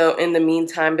content up though in the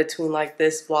meantime between like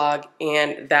this vlog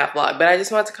and that vlog. But I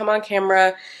just wanted to come on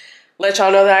camera, let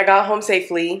y'all know that I got home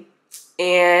safely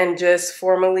and just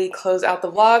formally close out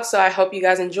the vlog. So I hope you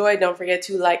guys enjoyed. Don't forget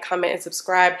to like, comment, and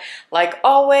subscribe like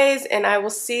always. And I will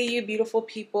see you beautiful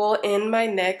people in my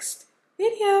next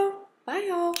video. Bye,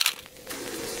 y'all.